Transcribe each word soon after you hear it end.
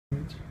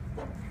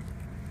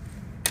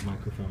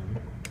microphone,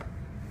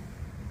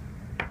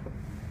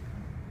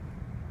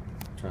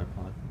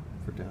 tripod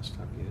for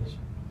desktop use,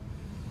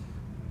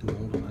 an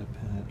old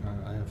iPad or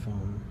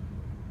iPhone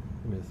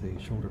with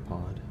a shoulder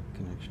pod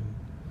connection,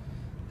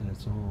 and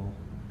it's all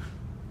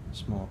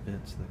small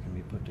bits that can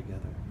be put together.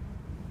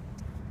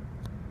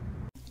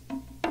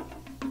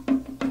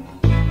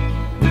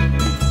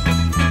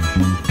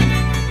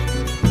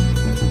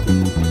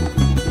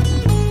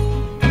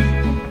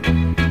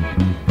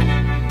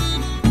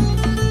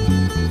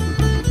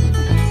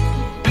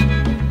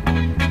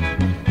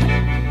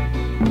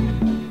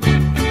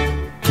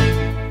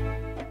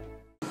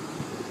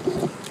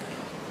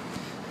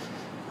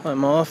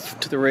 I'm off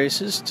to the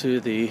races to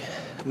the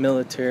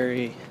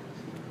military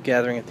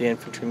gathering at the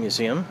Infantry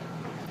Museum.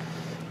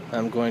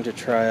 I'm going to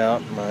try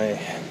out my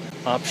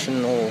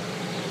optional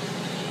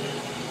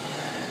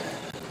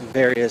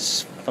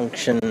various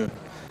function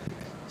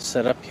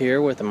setup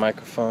here with a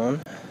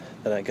microphone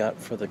that I got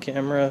for the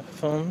camera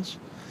phones,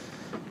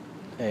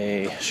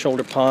 a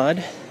shoulder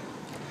pod,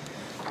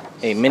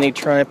 a mini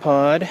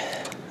tripod.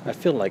 I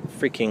feel like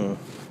freaking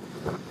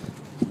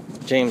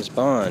James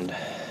Bond.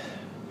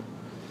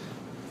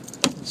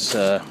 It's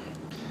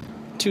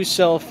 2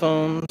 cell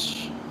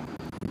phones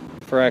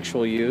for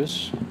actual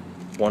use,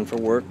 one for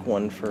work,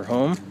 one for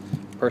home,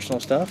 personal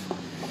stuff,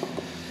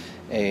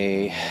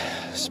 a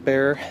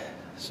spare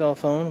cell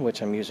phone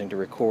which I'm using to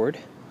record,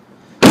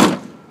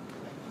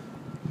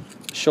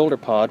 shoulder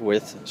pod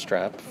with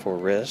strap for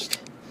wrist,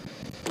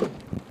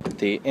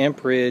 the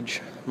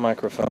amperage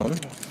microphone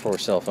for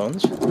cell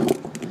phones,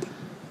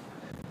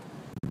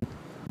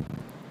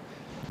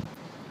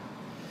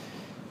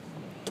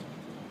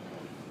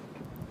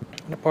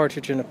 a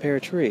partridge in a pear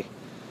tree,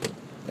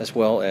 as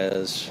well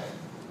as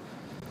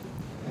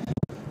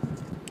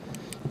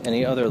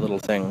any other little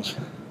things.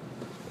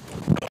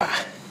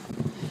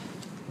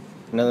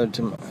 Another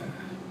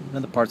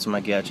parts of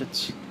my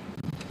gadgets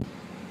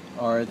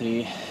are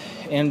the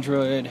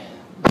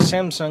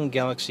Samsung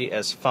Galaxy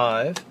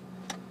S5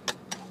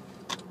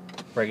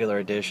 regular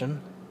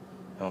edition.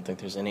 I don't think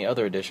there's any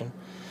other edition.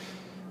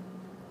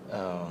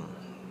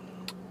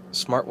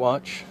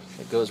 Smartwatch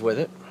that goes with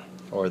it,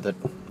 or that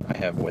I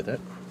have with it.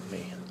 Let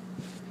me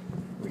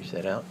reach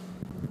that out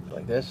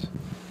like this.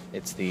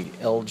 It's the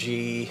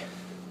LG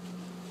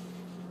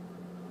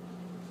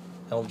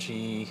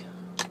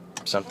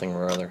something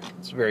or other.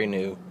 It's a very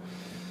new,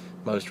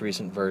 most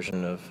recent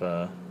version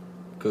of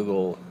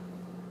Google.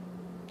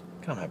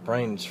 God, my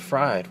brain's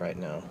fried right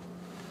now.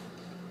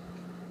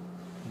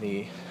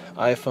 The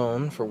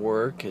iPhone for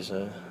work is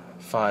a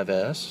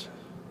 5S.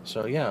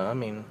 So yeah, I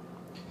mean,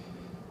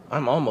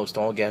 I'm almost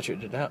all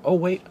gadgeted out. Oh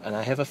wait, and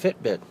I have a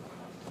Fitbit.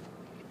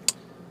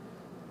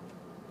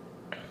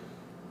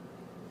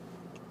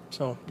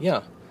 So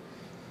yeah.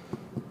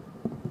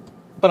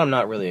 But I'm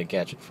not really a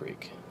gadget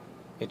freak.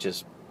 It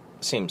just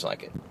seems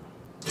like it.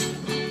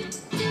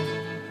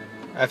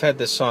 I've had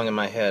this song in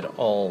my head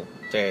all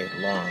day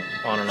long,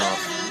 on and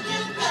off.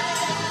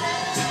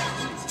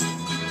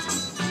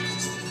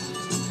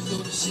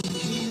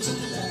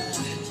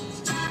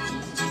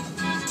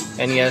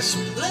 And yes,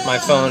 my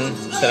phone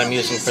that I'm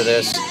using for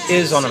this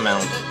is on a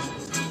mount.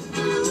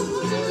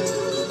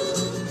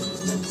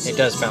 It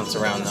does bounce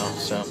around though,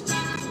 so.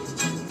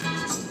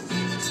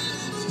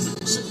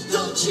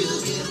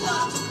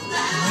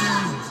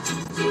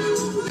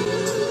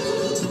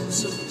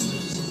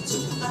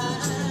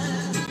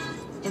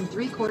 In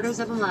 3/4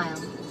 of a mile,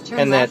 turn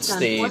and left that's on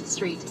the 4th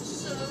Street.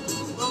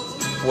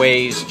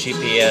 Waze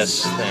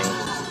GPS thing.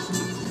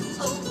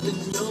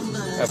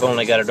 I've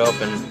only got it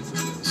open,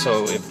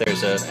 so if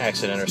there's an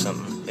accident or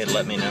something, it'll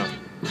let me know.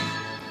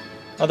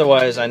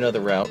 Otherwise, I know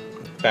the route,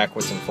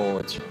 backwards and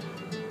forwards.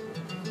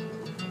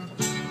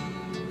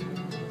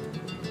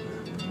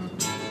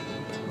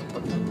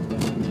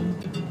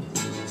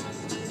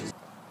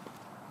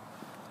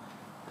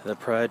 The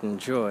pride and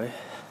joy,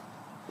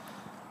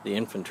 the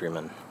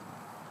infantryman.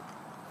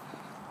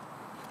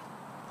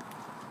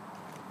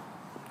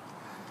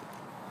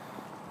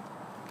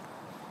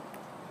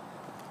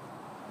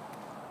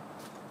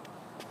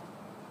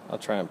 I'll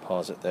try and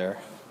pause it there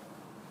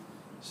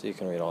so you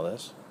can read all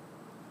this.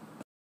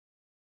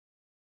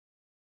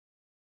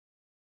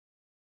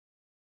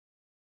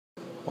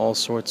 All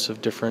sorts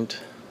of different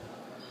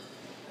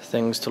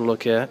things to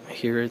look at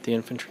here at the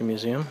Infantry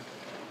Museum.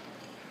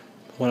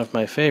 One of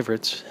my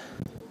favorites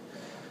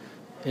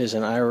is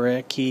an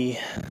Iraqi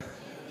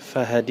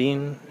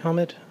Fedayeen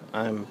Helmet.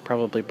 I'm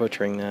probably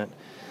butchering that,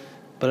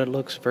 but it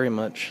looks very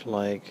much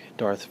like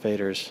Darth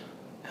Vader's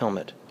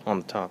helmet, on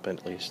the top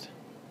at least.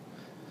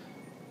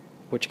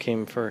 Which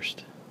came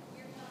first?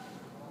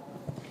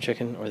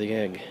 Chicken or the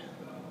egg?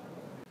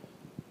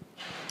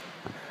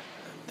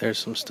 There's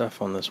some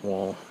stuff on this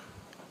wall,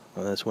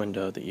 on this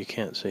window that you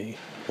can't see.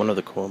 One of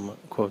the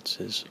quotes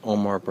is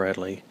Omar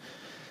Bradley: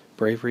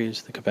 "Bravery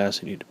is the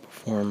capacity to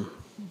perform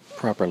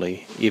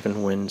properly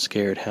even when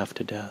scared half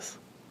to death."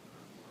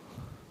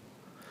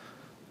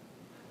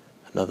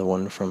 Another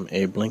one from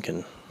Abe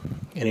Lincoln: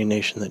 "Any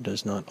nation that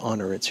does not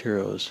honor its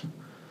heroes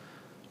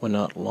will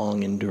not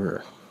long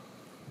endure.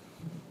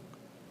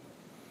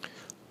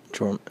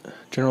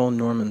 General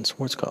Norman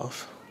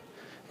Schwarzkopf.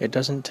 It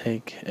doesn't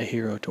take a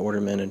hero to order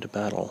men into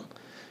battle.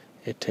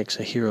 It takes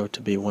a hero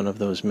to be one of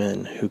those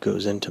men who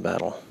goes into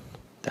battle.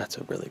 That's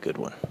a really good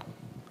one.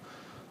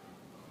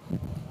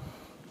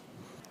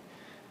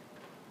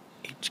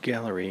 Each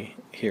gallery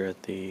here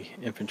at the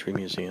Infantry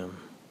Museum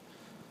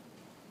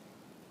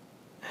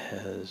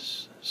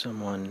has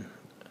someone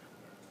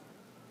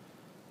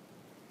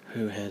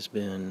who has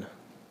been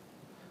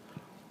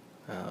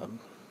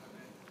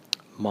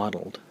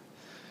modeled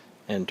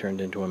and turned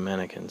into a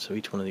mannequin. So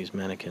each one of these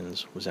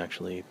mannequins was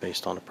actually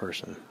based on a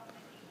person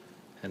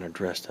and are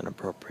dressed in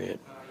appropriate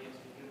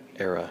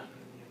era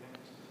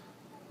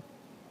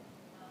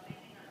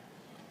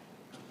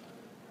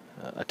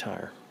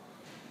attire.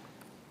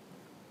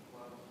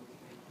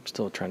 I'm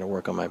still trying to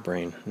work on my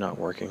brain, not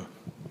working.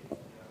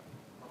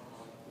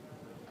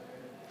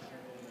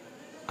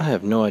 I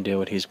have no idea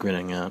what he's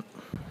grinning at.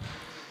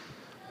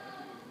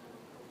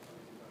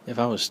 If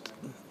I was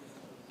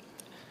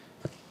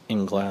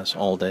in glass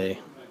all day,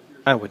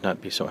 I would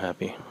not be so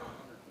happy.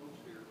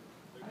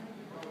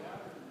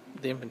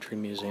 The Infantry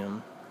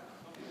Museum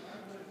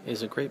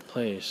is a great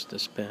place to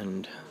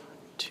spend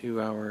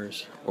 2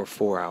 hours or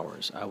 4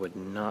 hours. I would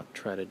not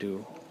try to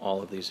do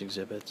all of these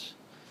exhibits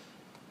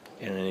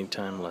in any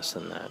time less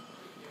than that.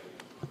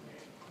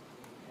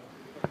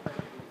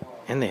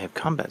 And they have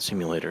combat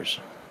simulators,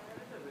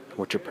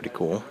 which are pretty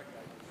cool.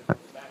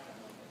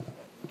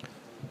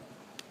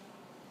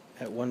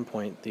 At one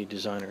point, the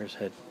designers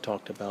had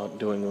talked about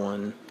doing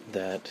one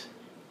that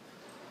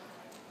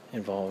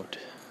involved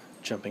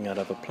jumping out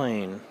of a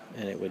plane,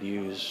 and it would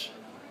use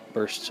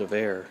bursts of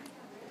air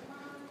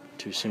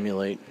to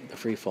simulate the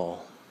free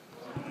fall.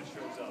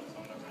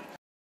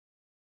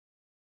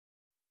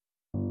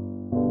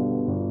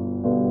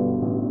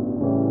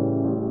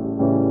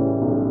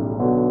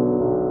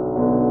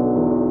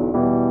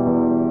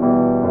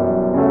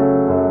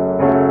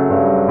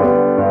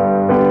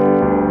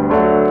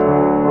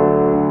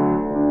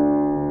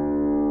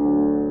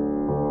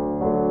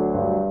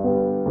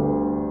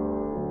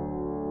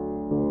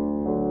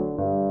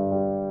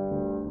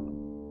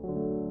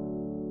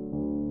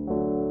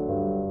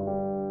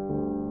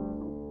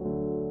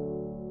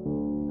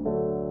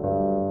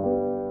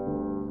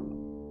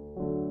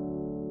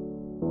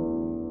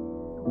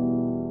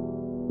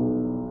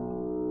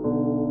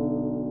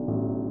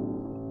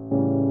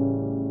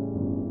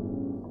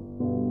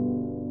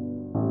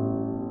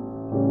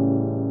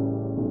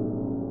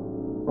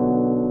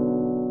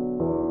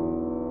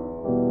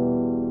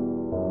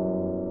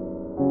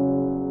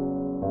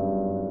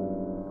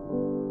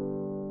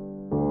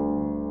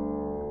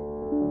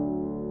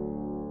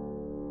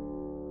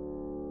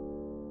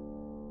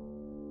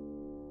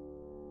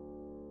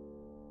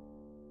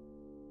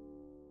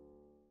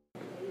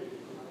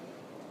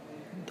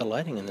 The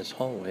lighting in this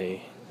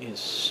hallway is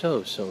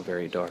so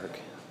very dark,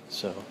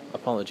 so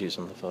apologies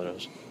on the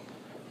photos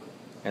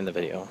and the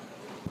video.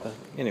 But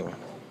anyway,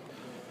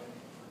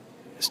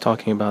 it's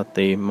talking about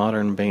the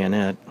modern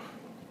bayonet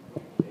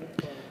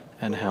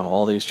and how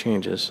all these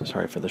changes,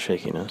 sorry for the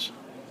shakiness,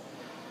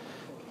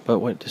 but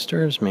what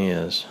disturbs me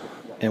is,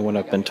 and what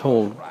I've been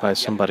told by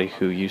somebody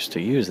who used to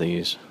use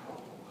these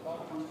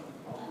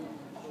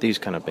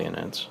kind of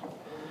bayonets,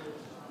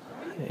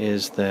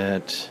 is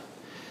that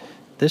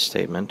this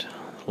statement,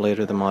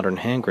 later the modern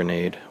hand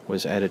grenade,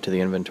 was added to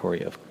the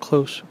inventory of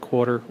close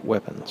quarter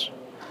weapons.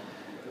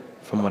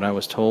 From what I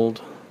was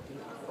told,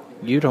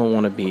 you don't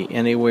want to be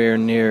anywhere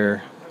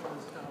near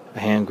a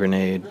hand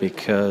grenade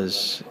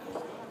because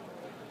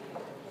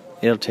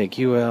it'll take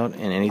you out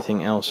and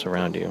anything else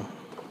around you.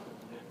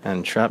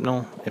 And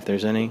shrapnel, if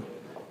there's any,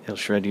 it'll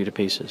shred you to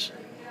pieces.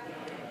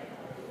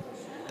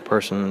 The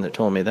person that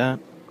told me that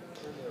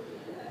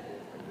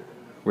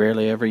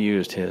rarely ever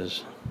used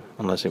his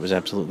unless it was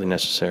absolutely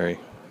necessary.